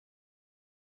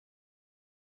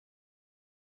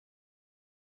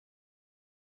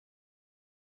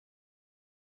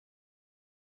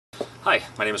Hi,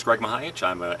 my name is Greg Mahayich.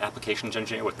 I'm an applications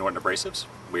engineer with Norton Abrasives.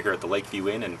 We're here at the Lakeview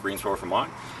Inn in Greensboro,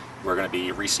 Vermont. We're going to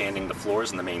be resanding the floors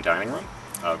in the main dining room.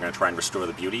 We're going to try and restore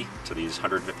the beauty to these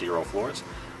 150-year-old floors.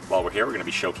 While we're here, we're going to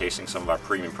be showcasing some of our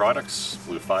premium products: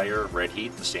 Blue Fire, Red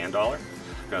Heat, the Sand Dollar.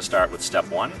 We're going to start with step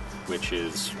one, which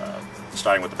is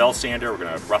starting with the belt sander. We're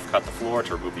going to rough cut the floor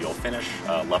to remove the old finish,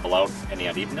 level out any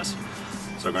unevenness.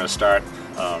 So we're going to start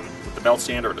with the belt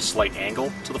sander at a slight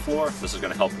angle to the floor. This is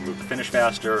going to help remove the finish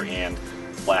faster and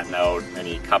flatten out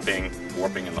any cupping,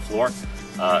 warping in the floor.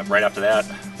 Right after that,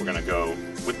 we're going to go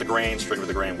with the grain, straight with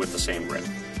the grain with the same grit.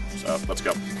 So let's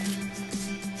go.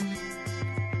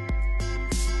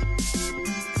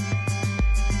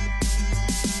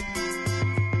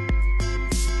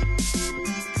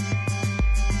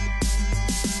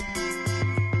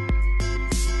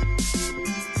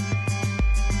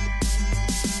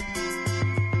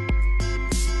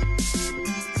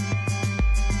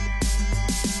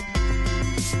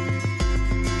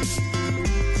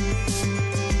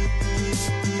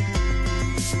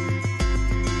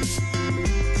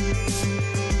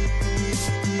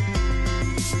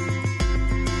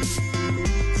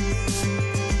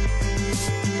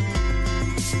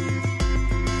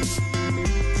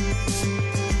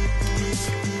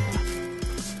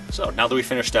 So now that we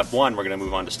finished step one, we're going to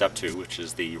move on to step two, which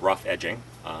is the rough edging.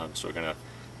 So we're going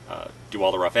to do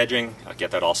all the rough edging, get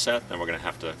that all set, then we're going to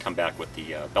have to come back with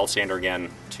the belt sander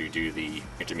again to do the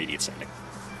intermediate sanding.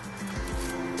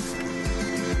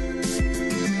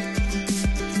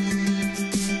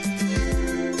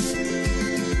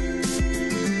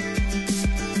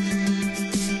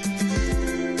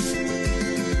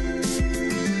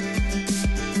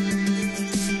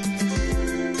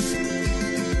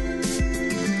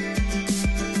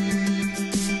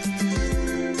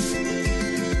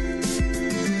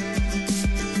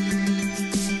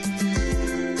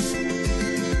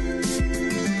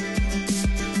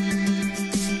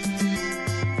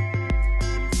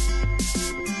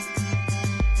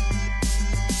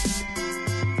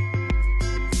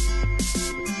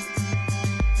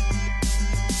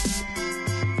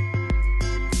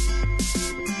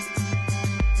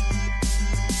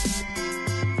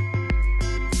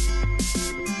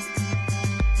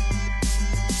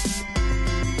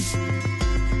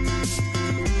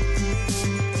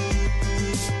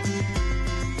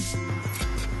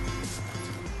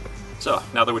 So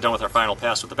now that we're done with our final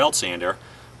pass with the belt sander,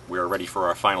 we're ready for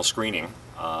our final screening,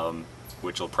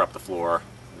 which will prep the floor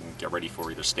and get ready for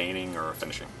either staining or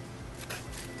finishing.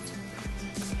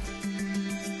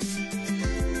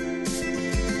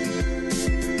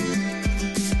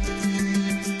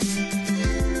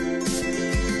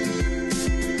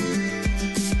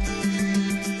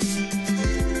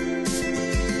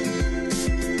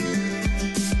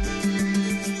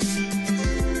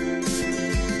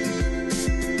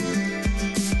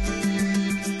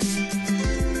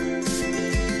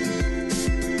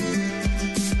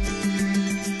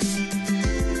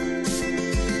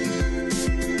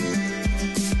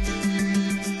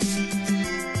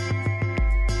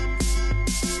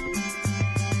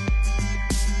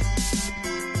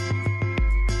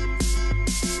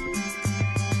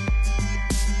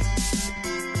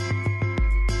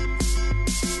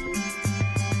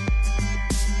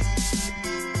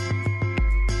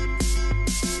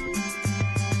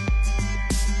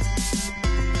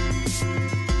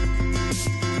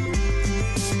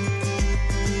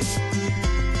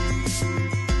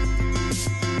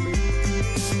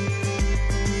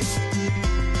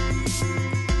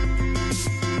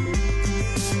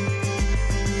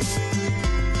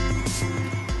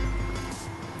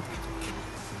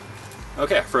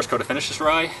 Okay, first coat of finish is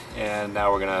dry, and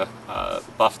now we're going to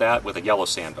buff that with a yellow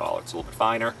sand dollar. It's a little bit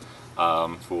finer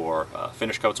for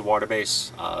finish coats of water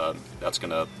base. That's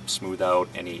going to smooth out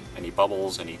any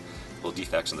bubbles, any little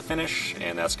defects in the finish,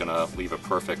 and that's going to leave a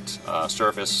perfect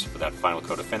surface for that final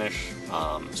coat of finish,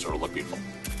 so it'll look beautiful.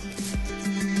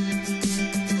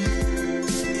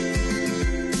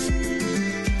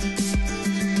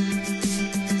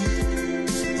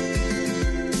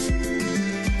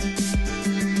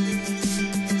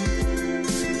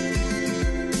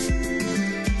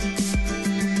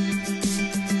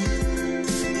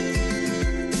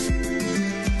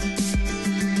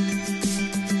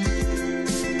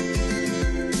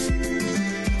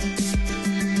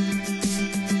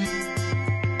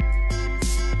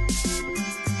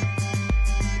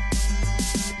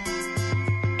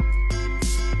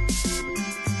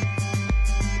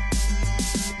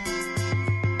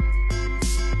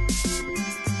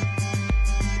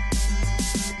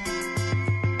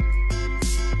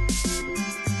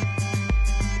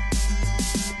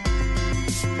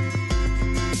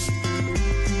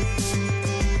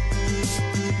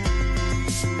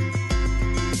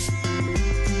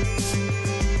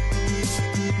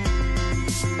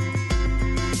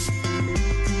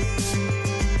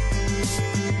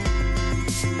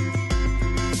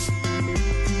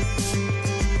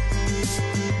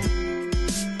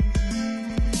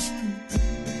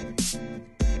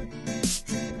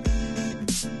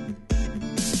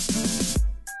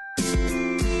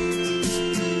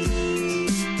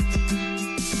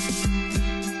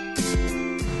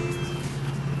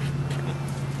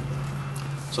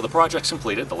 So the project's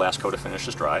completed, the last coat of finish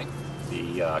is dry.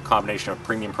 The combination of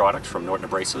premium products from Norton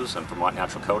Abrasives and Vermont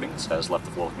Natural Coatings has left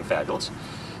the floor looking fabulous.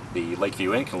 The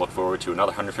Lakeview Inn can look forward to another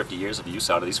 150 years of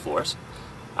use out of these floors.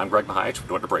 I'm Greg Mahich with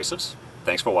Norton Abrasives.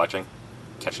 Thanks for watching.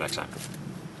 Catch you next time.